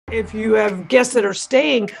if you have guests that are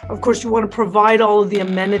staying, of course, you want to provide all of the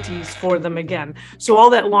amenities for them again. So all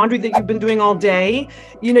that laundry that you've been doing all day,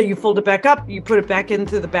 you fold it back up, you put it back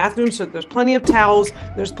into the bathroom. So there's plenty of towels,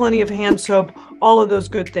 there's plenty of hand soap, all of those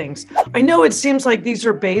good things. I know it seems like these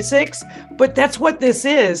are basics, but that's what this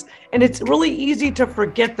is. And it's really easy to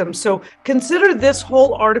forget them. So consider this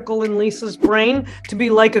whole article in Lisa's brain to be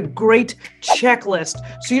like a great checklist.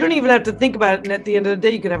 So you don't even have to think about it. And at the end of the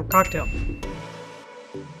day, you can have a cocktail.